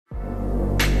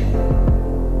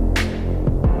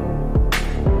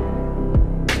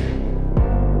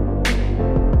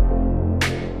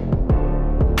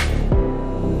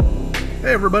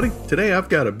Hey everybody, today I've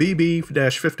got a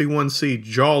BB-51C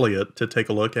Jawliet to take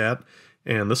a look at,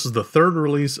 and this is the third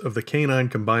release of the Canine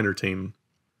Combiner team.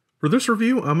 For this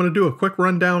review, I'm going to do a quick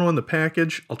rundown on the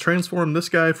package. I'll transform this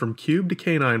guy from cube to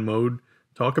canine mode,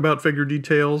 talk about figure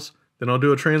details, then I'll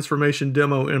do a transformation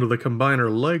demo into the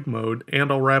Combiner leg mode,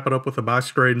 and I'll wrap it up with a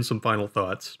box grade and some final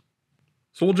thoughts.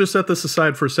 So we'll just set this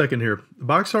aside for a second here. The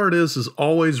box art is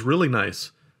always really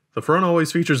nice. The front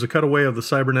always features a cutaway of the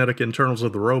cybernetic internals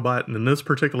of the robot, and in this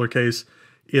particular case,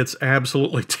 it's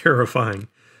absolutely terrifying.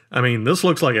 I mean, this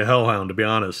looks like a hellhound, to be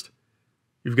honest.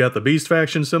 You've got the Beast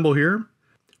Faction symbol here.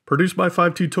 Produced by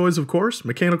 52 Toys, of course.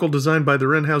 Mechanical design by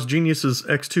their in-house geniuses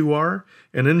X2R,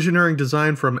 and engineering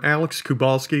design from Alex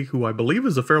Kubalski, who I believe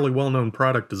is a fairly well-known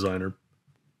product designer.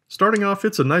 Starting off,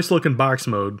 it's a nice-looking box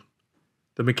mode.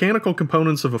 The mechanical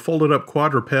components of a folded-up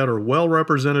quadruped are well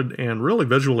represented and really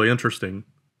visually interesting.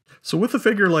 So with a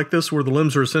figure like this where the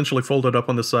limbs are essentially folded up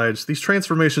on the sides, these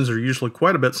transformations are usually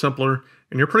quite a bit simpler,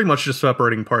 and you're pretty much just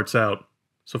separating parts out.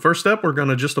 So first step, we're going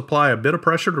to just apply a bit of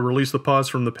pressure to release the paws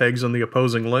from the pegs on the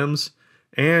opposing limbs,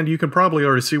 and you can probably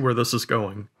already see where this is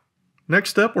going.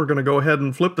 Next step, we're going to go ahead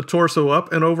and flip the torso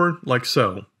up and over, like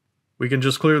so. We can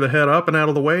just clear the head up and out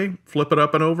of the way, flip it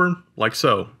up and over, like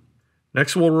so.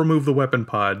 Next, we'll remove the weapon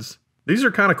pods. These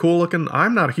are kind of cool looking.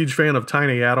 I'm not a huge fan of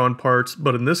tiny add-on parts,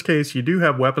 but in this case you do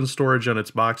have weapon storage in its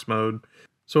box mode,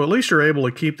 so at least you're able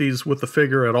to keep these with the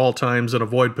figure at all times and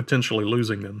avoid potentially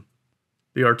losing them.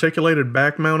 The articulated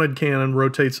back-mounted cannon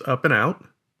rotates up and out.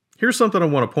 Here's something I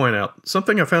want to point out.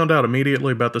 Something I found out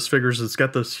immediately about this figure is it's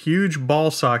got this huge ball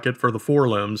socket for the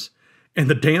forelimbs, and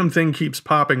the damn thing keeps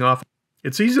popping off.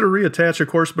 It's easy to reattach, of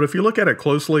course, but if you look at it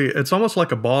closely, it's almost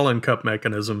like a ball and cup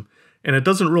mechanism, and it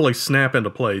doesn't really snap into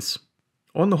place.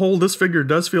 On the whole, this figure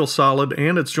does feel solid,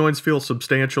 and its joints feel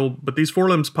substantial, but these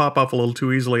forelimbs pop off a little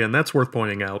too easily, and that's worth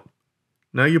pointing out.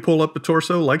 Now you pull up the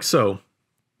torso like so.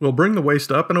 We'll bring the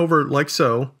waist up and over like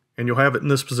so, and you'll have it in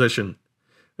this position.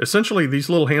 Essentially, these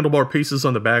little handlebar pieces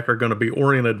on the back are going to be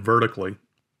oriented vertically.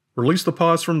 Release the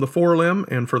paws from the forelimb,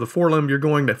 and for the forelimb you're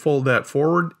going to fold that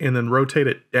forward and then rotate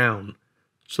it down.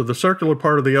 So the circular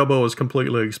part of the elbow is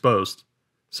completely exposed.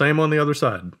 Same on the other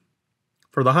side.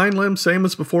 For the hind limb, same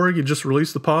as before, you just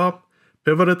release the paw,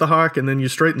 pivot at the hock, and then you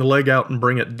straighten the leg out and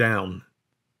bring it down.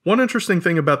 One interesting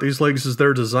thing about these legs is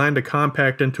they're designed to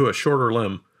compact into a shorter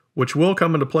limb, which will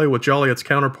come into play with Jawliet's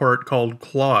counterpart called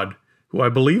Claude, who I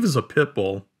believe is a pit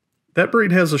bull. That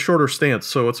breed has a shorter stance,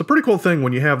 so it's a pretty cool thing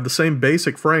when you have the same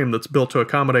basic frame that's built to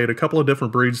accommodate a couple of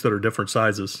different breeds that are different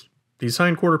sizes. These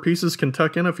hind quarter pieces can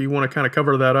tuck in if you want to kind of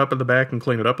cover that up in the back and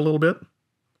clean it up a little bit.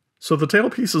 So the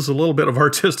tailpiece is a little bit of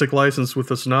artistic license with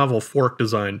this novel fork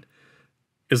design.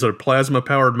 Is it a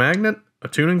plasma-powered magnet, a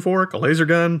tuning fork, a laser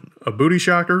gun, a booty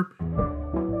shocker?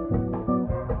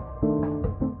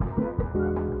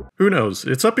 Who knows?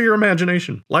 It's up to your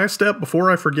imagination. Last step,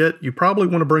 before I forget, you probably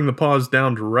want to bring the paws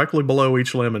down directly below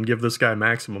each limb and give this guy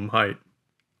maximum height.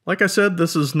 Like I said,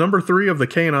 this is number 3 of the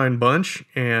Canine bunch,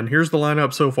 and here's the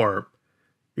lineup so far.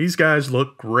 These guys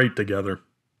look great together.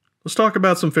 Let's talk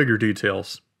about some figure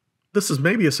details. This is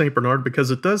maybe a St. Bernard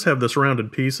because it does have this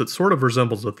rounded piece that sort of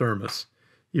resembles a thermos.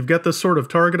 You've got this sort of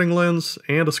targeting lens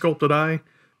and a sculpted eye,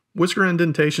 whisker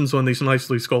indentations on these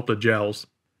nicely sculpted jowls.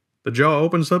 The jaw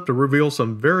opens up to reveal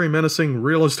some very menacing,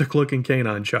 realistic looking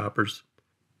canine choppers.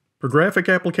 For graphic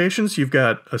applications, you've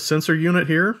got a sensor unit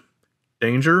here,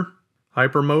 danger,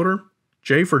 hypermotor,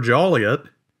 J for Jawliet,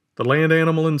 the land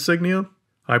animal insignia,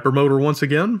 hypermotor once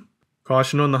again,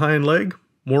 caution on the hind leg,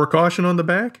 more caution on the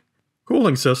back,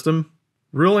 cooling system.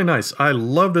 Really nice. I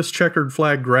love this checkered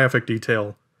flag graphic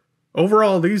detail.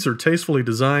 Overall, these are tastefully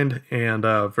designed and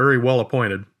very well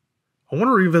appointed. I want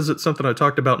to revisit something I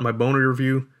talked about in my Boner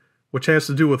review, which has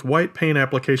to do with white paint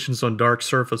applications on dark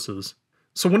surfaces.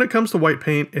 So when it comes to white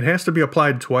paint, it has to be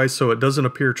applied twice so it doesn't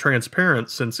appear transparent,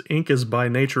 since ink is by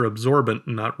nature absorbent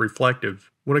and not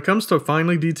reflective. When it comes to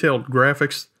finely detailed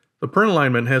graphics, the print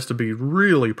alignment has to be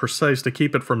really precise to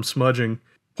keep it from smudging.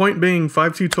 Point being,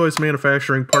 52 Toys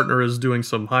manufacturing partner is doing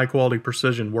some high quality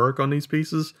precision work on these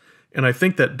pieces, and I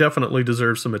think that definitely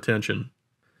deserves some attention.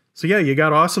 So yeah, you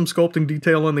got awesome sculpting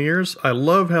detail on the ears. I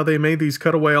love how they made these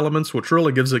cutaway elements, which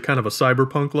really gives it kind of a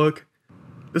cyberpunk look.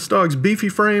 This dog's beefy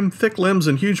frame, thick limbs,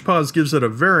 and huge paws gives it a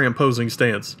very imposing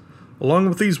stance. Along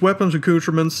with these weapons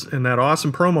accoutrements and that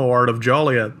awesome promo art of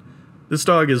Jawliet, this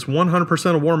dog is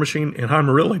 100% a war machine, and I'm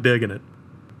really digging it.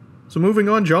 So moving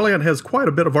on, Jawliet has quite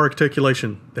a bit of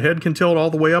articulation. The head can tilt all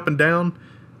the way up and down.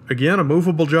 Again, a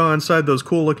movable jaw inside those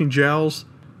cool looking jowls.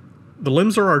 The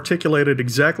limbs are articulated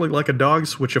exactly like a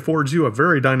dog's, which affords you a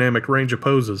very dynamic range of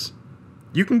poses.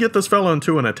 You can get this fella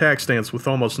into an attack stance with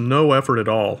almost no effort at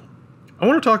all. I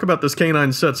want to talk about this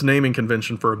canine set's naming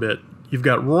convention for a bit. You've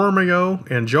got Romeo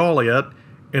and Jawliet,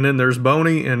 and then there's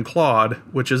Boney and Claude,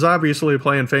 which is obviously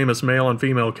playing famous male and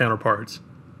female counterparts.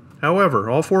 However,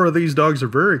 all 4 of these dogs are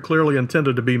very clearly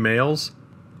intended to be males.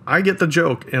 I get the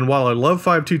joke, and while I love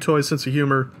 5-2 Toys' sense of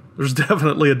humor, there's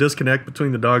definitely a disconnect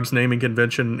between the dogs' naming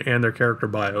convention and their character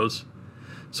bios.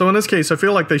 So in this case, I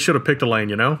feel like they should have picked a lane,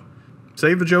 you know?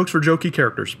 Save the jokes for jokey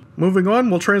characters. Moving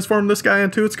on, we'll transform this guy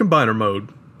into its combiner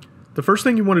mode. The first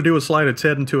thing you want to do is slide its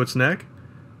head into its neck.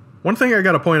 One thing I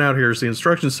gotta point out here is the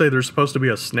instructions say there's supposed to be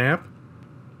a snap.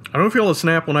 I don't feel a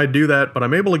snap when I do that, but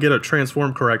I'm able to get it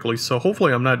transformed correctly, so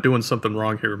hopefully I'm not doing something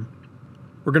wrong here.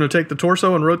 We're going to take the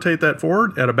torso and rotate that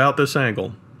forward at about this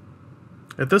angle.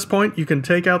 At this point, you can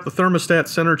take out the thermostat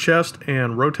center chest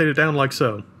and rotate it down like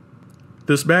so.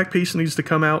 This back piece needs to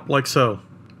come out like so.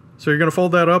 So you're going to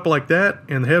fold that up like that,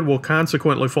 and the head will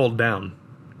consequently fold down.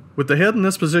 With the head in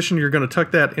this position, you're going to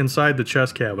tuck that inside the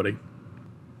chest cavity.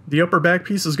 The upper back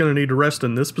piece is going to need to rest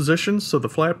in this position, so the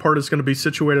flat part is going to be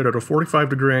situated at a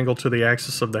 45-degree angle to the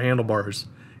axis of the handlebars,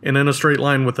 and in a straight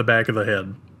line with the back of the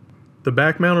head. The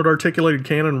back-mounted articulated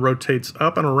cannon rotates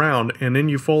up and around, and then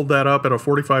you fold that up at a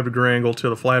 45-degree angle to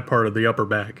the flat part of the upper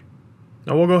back.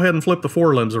 Now we'll go ahead and flip the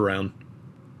forelimbs around.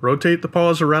 Rotate the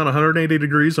paws around 180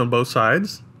 degrees on both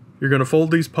sides. You're going to fold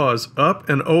these paws up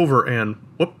and over and,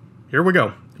 whoop, here we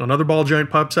go. Another ball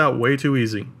joint pops out way too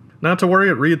easy. Not to worry,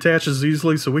 it reattaches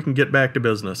easily so we can get back to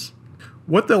business.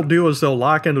 What they'll do is they'll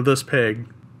lock into this peg.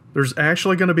 There's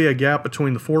actually going to be a gap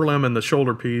between the forelimb and the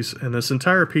shoulder piece, and this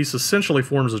entire piece essentially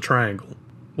forms a triangle.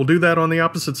 We'll do that on the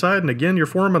opposite side, and again you're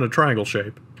forming a triangle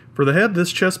shape. For the head,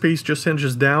 this chest piece just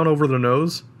hinges down over the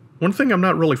nose. One thing I'm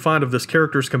not really fond of this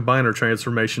character's combiner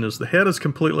transformation is the head is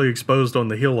completely exposed on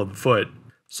the heel of the foot.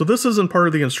 So this isn't part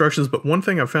of the instructions, but one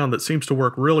thing I've found that seems to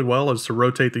work really well is to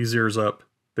rotate these ears up.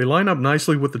 They line up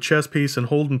nicely with the chest piece and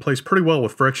hold in place pretty well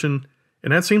with friction,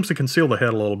 and that seems to conceal the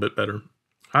head a little bit better.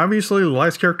 Obviously, the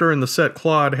last character in the set,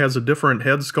 Claude, has a different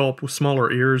head sculpt with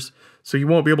smaller ears, so you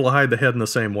won't be able to hide the head in the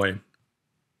same way.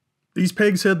 These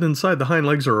pegs hidden inside the hind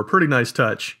legs are a pretty nice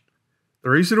touch.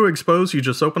 They're easy to expose, you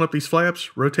just open up these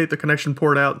flaps, rotate the connection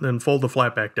port out, and then fold the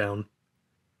flap back down.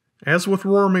 As with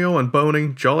Romeo and Boney,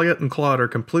 Jawliet and Claude are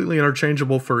completely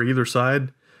interchangeable for either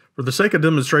side. For the sake of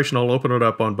demonstration, I'll open it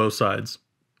up on both sides.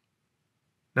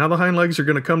 Now the hind legs are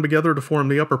going to come together to form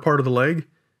the upper part of the leg.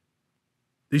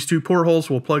 These 2 portholes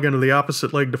will plug into the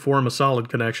opposite leg to form a solid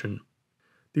connection.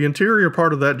 The interior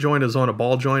part of that joint is on a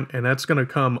ball joint, and that's going to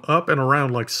come up and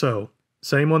around like so.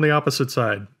 Same on the opposite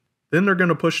side. Then they're going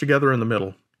to push together in the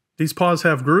middle. These paws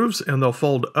have grooves, and they'll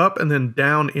fold up and then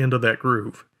down into that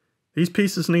groove. These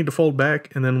pieces need to fold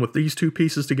back, and then with these 2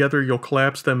 pieces together, you'll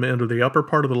collapse them into the upper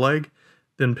part of the leg,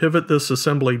 then pivot this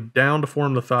assembly down to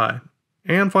form the thigh.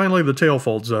 And finally, the tail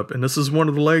folds up, and this is one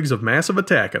of the legs of Massive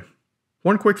Attacka.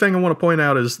 One quick thing I want to point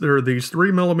out is there are these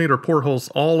 3mm portholes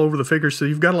all over the figure, so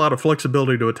you've got a lot of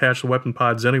flexibility to attach the weapon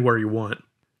pods anywhere you want.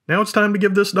 Now it's time to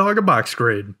give this dog a box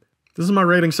grade. This is my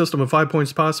rating system of 5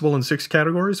 points possible in 6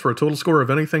 categories for a total score of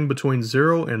anything between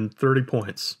 0 and 30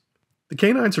 points. The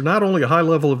canines are not only a high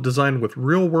level of design with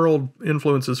real-world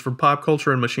influences from pop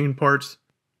culture and machine parts,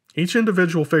 each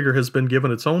individual figure has been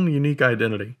given its own unique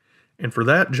identity, and for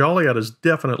that, Jawliet is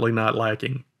definitely not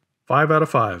lacking. 5 out of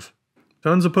 5.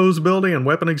 Tons of posability and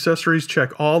weapon accessories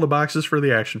check all the boxes for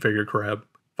the action figure crab.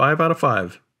 5 out of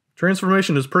 5.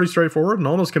 Transformation is pretty straightforward and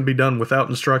almost can be done without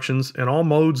instructions, and all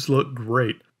modes look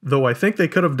great, though I think they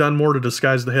could have done more to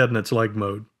disguise the head in its leg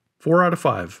mode. 4 out of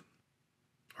 5.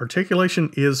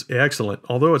 Articulation is excellent,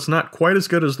 although it's not quite as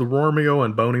good as the Romeo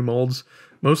and Boney molds,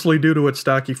 mostly due to its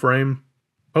stocky frame.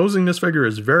 Posing this figure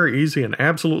is very easy and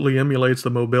absolutely emulates the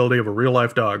mobility of a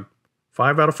real-life dog.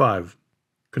 5 out of 5.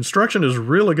 Construction is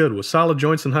really good with solid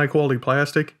joints and high-quality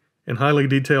plastic and highly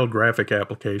detailed graphic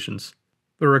applications.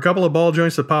 There are a couple of ball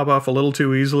joints that pop off a little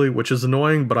too easily, which is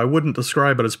annoying, but I wouldn't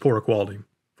describe it as poor quality.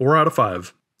 4 out of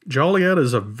 5. Jawliet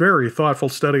is a very thoughtful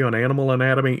study on animal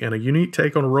anatomy and a unique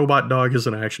take on a robot dog as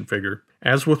an action figure.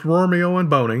 As with Romeo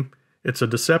and Boney, it's a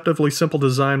deceptively simple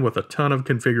design with a ton of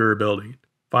configurability.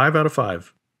 5 out of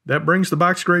 5. That brings the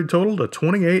box grade total to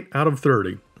 28 out of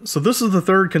 30. So this is the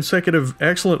 3rd consecutive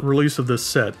excellent release of this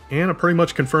set, and it pretty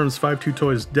much confirms 5-2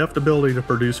 Toys' deft ability to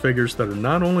produce figures that are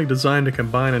not only designed to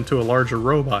combine into a larger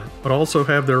robot, but also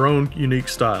have their own unique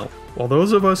style. While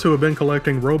those of us who have been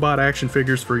collecting robot action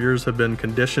figures for years have been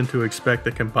conditioned to expect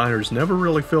that combiners never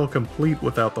really feel complete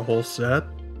without the whole set,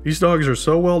 these dogs are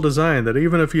so well designed that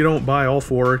even if you don't buy all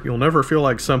 4, you'll never feel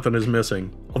like something is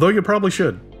missing. Although you probably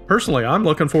should. Personally, I'm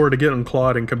looking forward to getting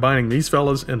Claude and combining these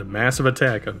fellas into Massive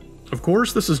Attacka. Of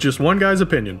course, this is just one guy's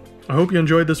opinion. I hope you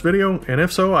enjoyed this video, and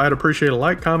if so, I'd appreciate a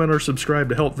like, comment, or subscribe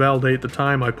to help validate the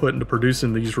time I put into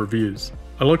producing these reviews.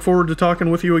 I look forward to talking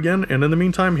with you again, and in the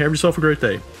meantime, have yourself a great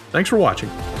day. Thanks for watching.